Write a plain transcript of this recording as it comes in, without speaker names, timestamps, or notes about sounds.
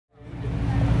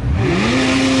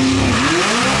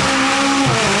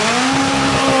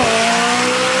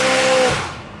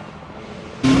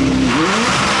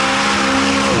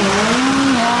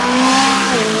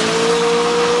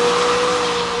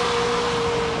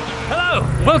Hello!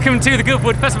 Welcome to the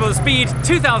Guildford Festival of Speed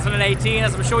 2018.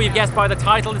 As I'm sure you've guessed by the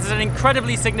title, this is an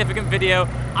incredibly significant video.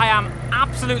 I am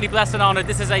absolutely blessed and honoured.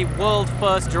 This is a world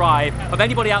first drive of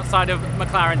anybody outside of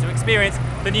McLaren to experience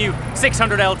the new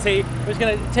 600LT. We're just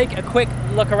going to take a quick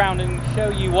look around and show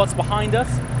you what's behind us.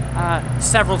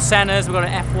 Several Sennas, we've got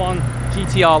an F1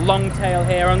 GTR long tail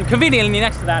here, and conveniently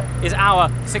next to that is our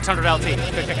 600LT.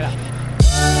 Let's go check it out.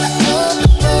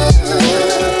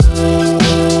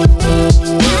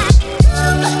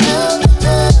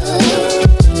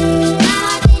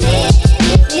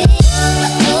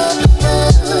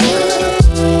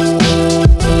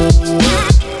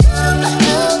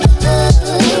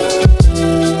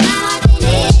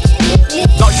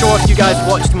 If you guys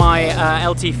watched my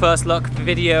LT first look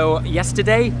video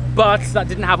yesterday, but that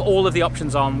didn't have all of the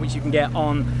options on which you can get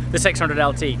on the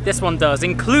 600LT. This one does,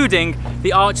 including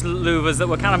the arch louvers that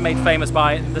were kind of made famous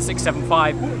by the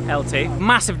 675LT.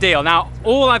 Massive deal. Now,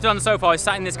 all I've done so far is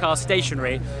sat in this car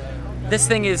stationary. This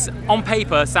thing is, on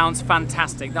paper, sounds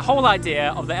fantastic. The whole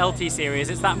idea of the LT series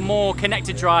is that more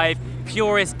connected drive,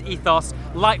 purist ethos,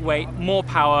 lightweight, more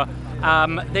power.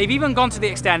 They've even gone to the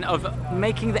extent of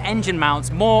making the engine mounts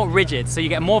more rigid, so you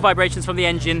get more vibrations from the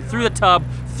engine, through the tub,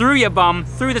 through your bum,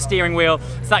 through the steering wheel.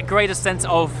 It's that greater sense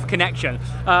of connection.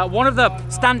 One of the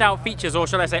standout features, or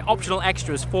should I say optional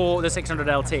extras for the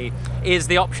 600LT, is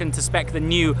the option to spec the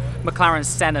new McLaren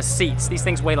Senna seats. These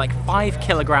things weigh like 5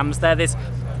 kilograms. They're this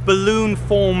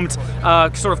balloon-formed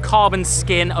sort of carbon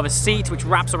skin of a seat which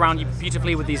wraps around you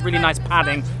beautifully with these really nice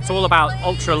padding. It's all about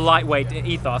ultra lightweight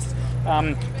ethos.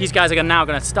 These guys are now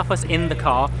going to stuff us in the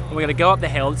car and we're going to go up the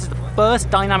hill. This is the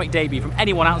first dynamic debut from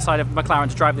anyone outside of McLaren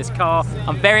to drive this car.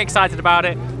 I'm very excited about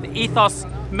it. The ethos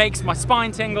makes my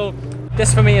spine tingle.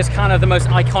 This for me is kind of the most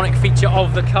iconic feature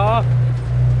of the car.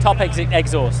 Top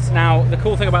exhausts. Now, the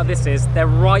cool thing about this is they're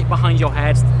right behind your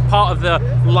head. Part of the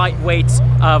lightweight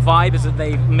vibe is that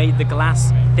they've made the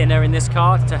glass thinner in this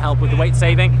car to help with the weight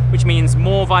saving, which means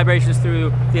more vibrations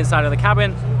through the inside of the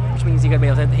cabin, which means you're going to be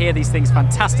able to hear these things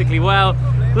fantastically well.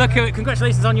 Look,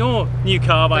 congratulations on your new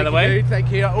car, by the way.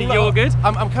 Thank you. You're good?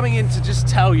 I'm coming in to just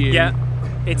tell you. Yeah,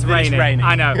 it's raining.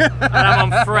 I know. And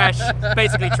I'm on fresh,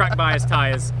 basically track bias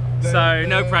tyres. So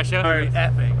no pressure. Very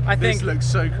epic. I think this looks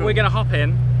so cool. We're going to hop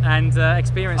in and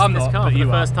experience this car for the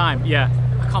first time. Yeah,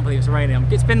 I can't believe it's raining.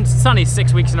 It's been sunny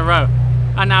 6 weeks in a row,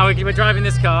 and now we're driving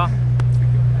this car.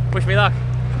 Wish me luck.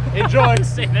 Enjoy.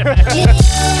 See you in a minute.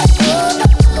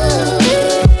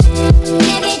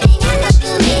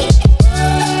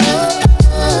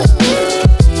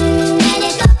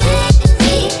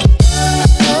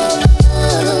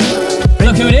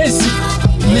 Look who it is.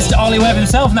 MrJWW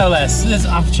himself, no less.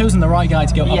 I've chosen the right guy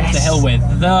to go up the hill with.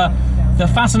 The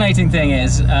fascinating thing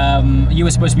is, you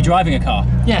were supposed to be driving a car.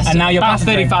 Yes, and now you're about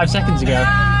 35 seconds ago.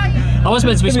 I was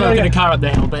meant to be smoking a car up the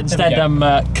hill, but instead I'm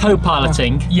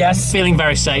co-piloting. Yes. Feeling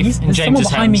very safe in James's hands.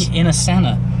 Behind me in a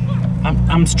Senna.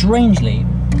 I'm strangely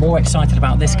more excited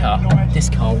about this car. This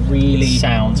car really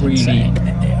sounds insane.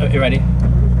 Are you ready?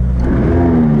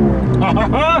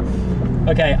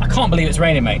 Okay, I can't believe it's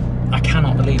raining, mate. I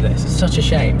cannot believe this. It's such a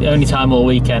shame. The only time all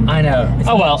weekend. I know.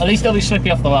 Oh well, at least they'll be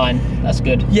slippy off the line. That's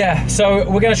good. Yeah, so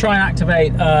we're going to try and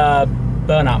activate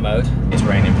burnout mode. It's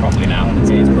raining properly now.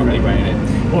 It's properly raining.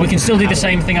 Well, we can still do the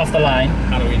same thing off the line.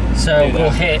 How do we So do we'll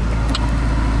that? hit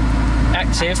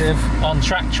active on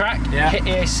track, yeah. hit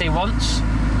EAC once,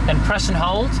 then press and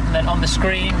hold, and then on the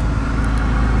screen,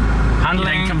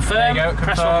 handling, then confirm, there you go,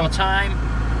 press one more time,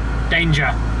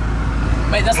 danger.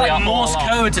 Mate, that's We like are Morse all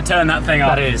code to turn that thing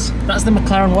off. That is. That's the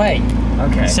McLaren way.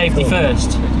 Okay. Safety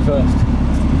first. Safety first.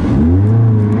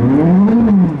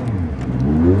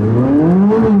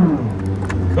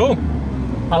 Cool.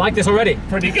 I like this already.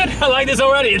 Pretty good. I like this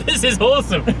already. This is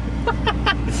awesome.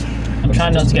 I'm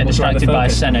trying not to get distracted by a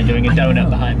Senna doing a donut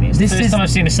behind me. It's the first time I've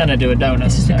seen a Senna do a donut.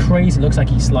 This is crazy. It looks like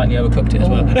he slightly overcooked it as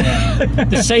well. Yeah.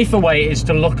 The safer way is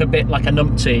to look a bit like a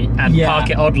numpty and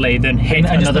park it oddly than hit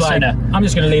another Senna. I'm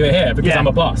just going to leave it here because I'm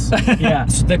a boss. Yeah.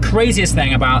 So the craziest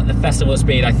thing about the Festival of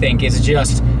Speed, I think, is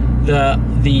just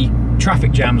the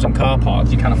traffic jams and car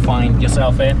parks you kind of find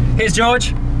yourself in. Here's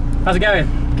George. How's it going?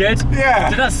 Good? Yeah.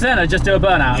 Did that Senna just do a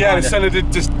burnout? Yeah, the Senna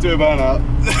did just do a burnout.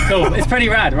 Cool. It's pretty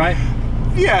rad, right?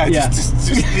 Yeah, Yeah. just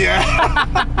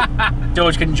yeah.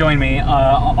 George couldn't join me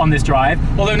on this drive,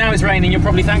 although now it's raining. You're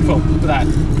probably thankful for that.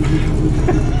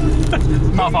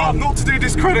 Not to do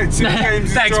discredit to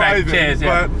James' Thanks, driving, mate. Cheers,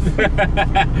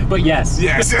 but but yes.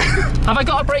 yes. Have I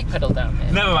got a brake pedal down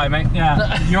here? No, right, mate.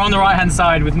 Yeah, you're on the right-hand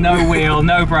side with no wheel,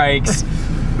 no brakes.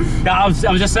 I was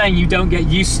just saying you don't get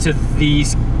used to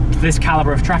this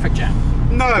caliber of traffic jam.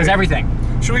 No. There's everything.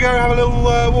 Should we go have a little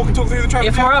walk and talk through the traffic?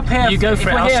 If we're up here, You go for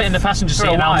it, I'll sit in the passenger seat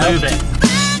and I'll move it.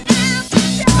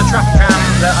 The traffic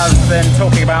jam that I've been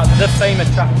talking about, the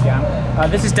famous traffic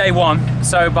jam. This is day one.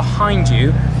 So behind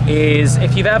you is,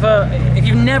 if you've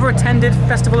never attended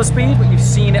Festival of Speed, but you've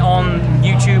seen it on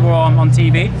YouTube or on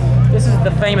TV, this is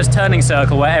the famous turning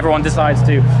circle where everyone decides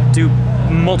to do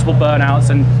multiple burnouts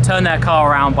and turn their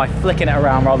car around by flicking it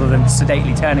around rather than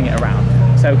sedately turning it around.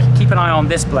 So keep an eye on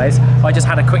this place. I just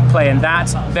had a quick play in that.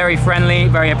 Very friendly,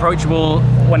 very approachable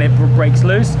when it breaks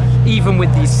loose, even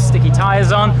with these sticky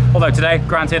tires on. Although today,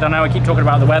 granted, I know I keep talking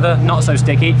about the weather, not so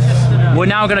sticky. We're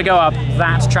now gonna go up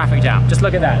that traffic jam. Just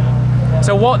look at that.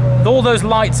 So what all those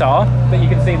lights are, that you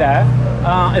can see there,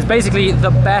 is basically the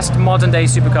best modern day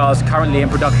supercars currently in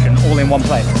production, all in one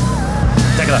place.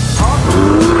 Take a look.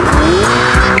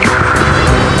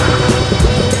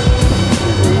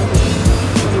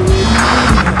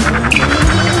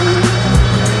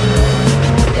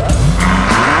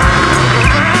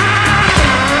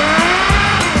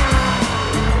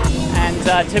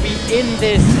 To be in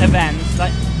this event,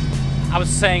 like I was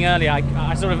saying earlier,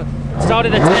 I sort of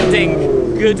started attending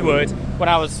Goodwood when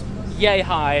I was yay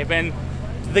high, and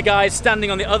the guys standing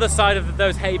on the other side of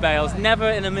those hay bales. Never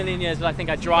in a million years did I think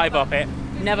I'd drive up it.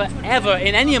 Never ever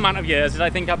in any amount of years did I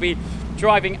think I'd be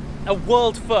driving a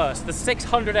world first, the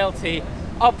 600LT,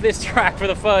 up this track for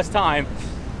the first time.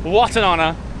 What an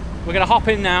honor. We're gonna hop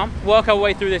in now, work our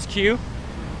way through this queue,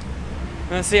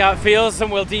 and see how it feels,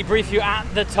 and we'll debrief you at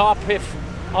the top if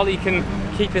Ollie can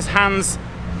keep his hands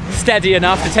steady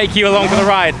enough to take you along for the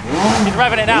ride. He's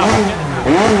revving it now.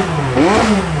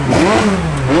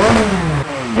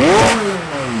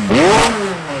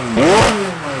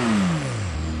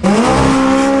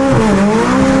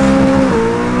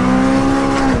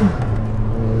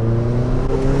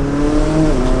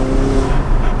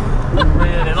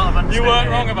 Really, a lot of understanding. You weren't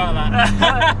wrong about that.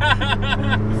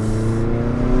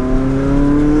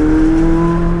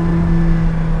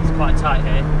 It's quite tight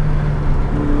here.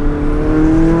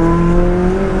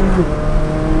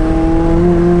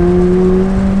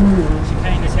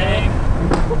 Chicane is hitting.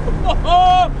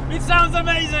 It sounds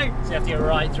amazing! So you have to go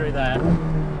right through there.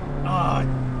 Oh,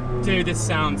 dude, this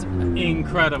sounds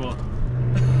incredible.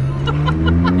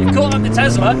 You've caught up the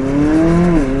Tesla.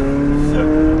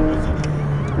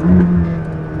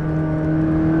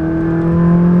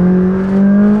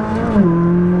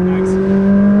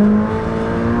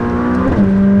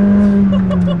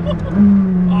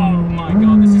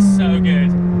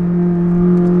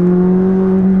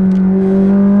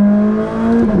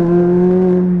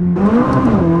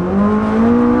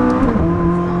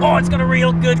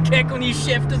 Good kick when you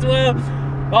shift as well.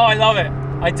 Oh, I love it.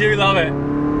 I do love it.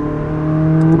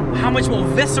 How much more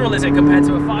visceral is it compared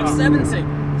to a 570?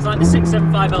 It's like the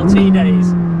 675LT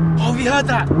days. Oh, have you heard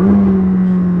that?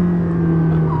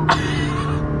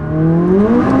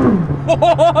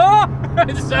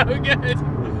 It's so good.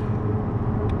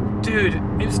 Dude,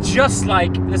 it's just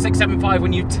like the 675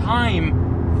 when you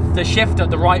time the shift at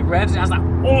the right revs. It has that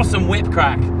awesome whip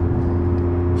crack.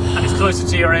 And it's closer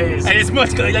to your ears. And it's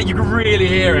much closer, like you can really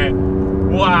hear it.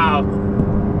 Wow.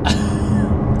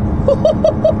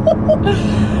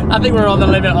 I think we're on the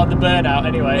limit on the burnout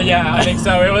anyway. Yeah, I think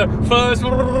so. It was first,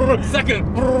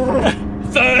 second,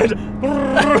 third.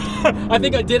 I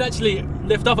think I did actually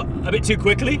lift off a bit too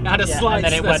quickly. I had a slight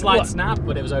snap,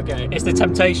 but it was okay. It's the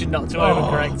temptation not to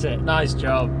overcorrect it. Nice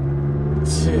job.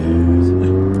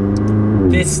 Dude.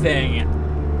 This thing.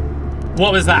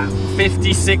 What was that?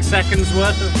 56 seconds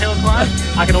worth of hill climb?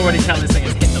 I can already tell this thing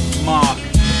has hit the mark.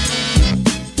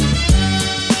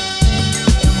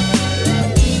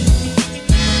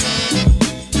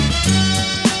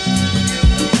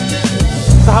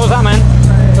 So how was that, man?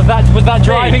 Was that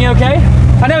driving okay?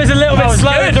 I know it was a little bit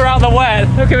slow throughout the wet.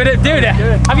 Look at it, dude.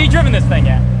 Have you driven this thing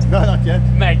yet? No, not yet.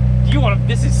 Mate,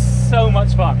 this is so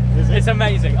much fun. It's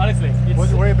amazing, honestly.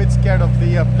 Were you a bit scared of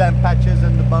the bland patches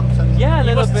and the bumps? And yeah, a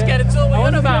little bit. Scared at all? What are you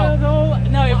on about?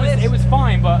 No, it was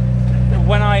fine, but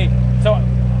when I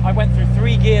went through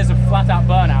 3 gears of flat out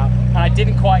burnout and I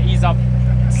didn't quite ease up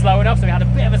slow enough, so we had a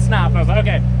bit of a snap and I was like,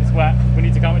 okay, it's wet, we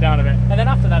need to calm it down a bit. And then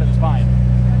after that it was fine.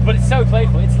 But it's so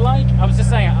playful. It's like, I was just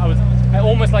saying, I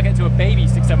almost like it to a baby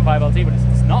 675LT, but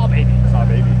it's not a baby. It's not a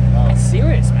baby. No. It's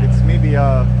serious, man. It's maybe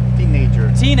a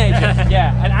teenager.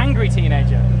 Yeah, an angry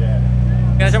teenager. Yeah.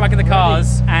 Gonna jump back in the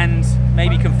cars and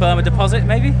maybe confirm a deposit,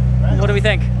 maybe? What do we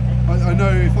think? I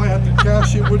know if I had the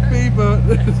cash it would be, but...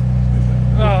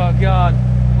 Oh God.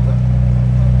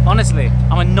 Honestly,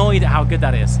 I'm annoyed at how good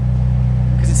that is.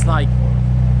 Because it's like,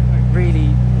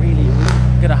 really, really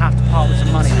gonna have to part with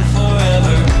some money.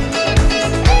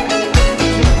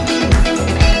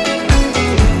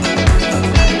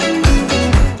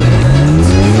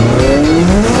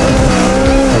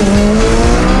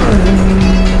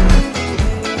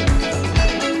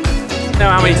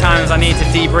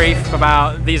 debrief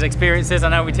about these experiences. I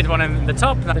know we did one in the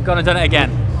top, and I've gone and done it again,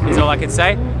 is all I could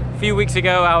say. A few weeks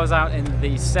ago, I was out in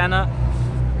the Senna.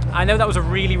 I know that was a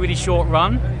really, really short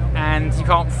run, and you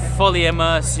can't fully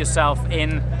immerse yourself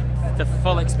in the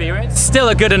full experience. Still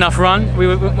a good enough run.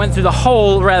 We went through the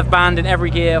whole rev band in every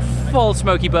gear, full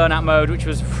smoky burnout mode, which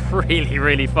was really,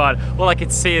 really fun. All I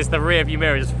could see is the rear view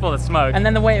mirror just full of smoke. And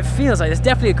then the way it feels, like there's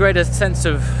definitely a greater sense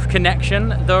of connection.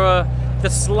 The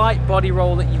slight body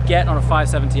roll that you get on a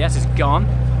 570S is gone.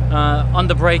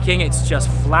 Under braking, it's just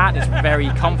flat. It's very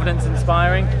confidence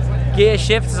inspiring. Gear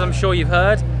shifts, as I'm sure you've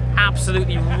heard,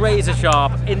 absolutely razor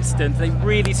sharp, instant. They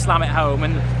really slam it home.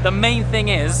 And the main thing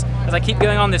is, as I keep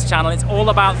going on this channel, it's all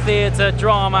about theatre,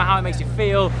 drama, how it makes you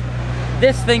feel.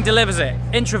 This thing delivers it.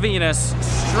 Intravenous,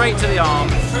 straight to the arm.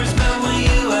 First met when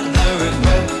you had the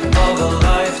regret of a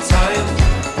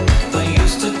lifetime. But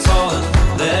used to tall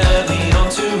and levy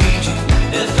on to reach you.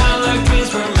 It felt like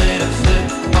dreams were made of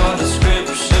flip our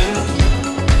description.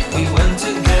 We went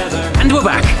together. And we're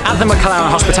back at the McLaren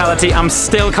Hospitality. I'm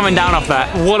still coming down off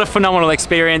that. What a phenomenal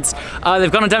experience.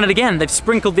 They've gone and done it again. They've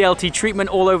sprinkled the LT treatment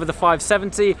all over the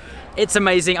 570. It's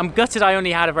amazing. I'm gutted I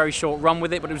only had a very short run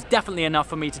with it, but it was definitely enough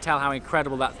for me to tell how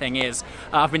incredible that thing is.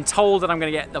 I've been told that I'm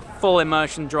going to get the full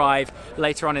immersion drive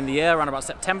later on in the year, around about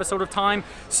September sort of time.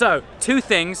 So, two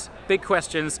things, big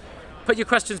questions. Put your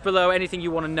questions below, anything you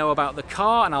want to know about the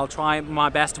car, and I'll try my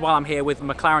best while I'm here with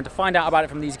McLaren to find out about it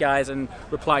from these guys and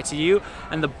reply to you.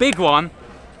 And the big one,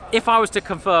 if I was to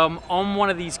confirm on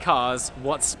one of these cars,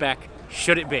 what spec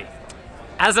should it be?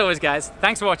 As always, guys,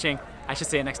 thanks for watching. I shall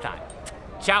see you next time.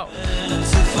 Ciao.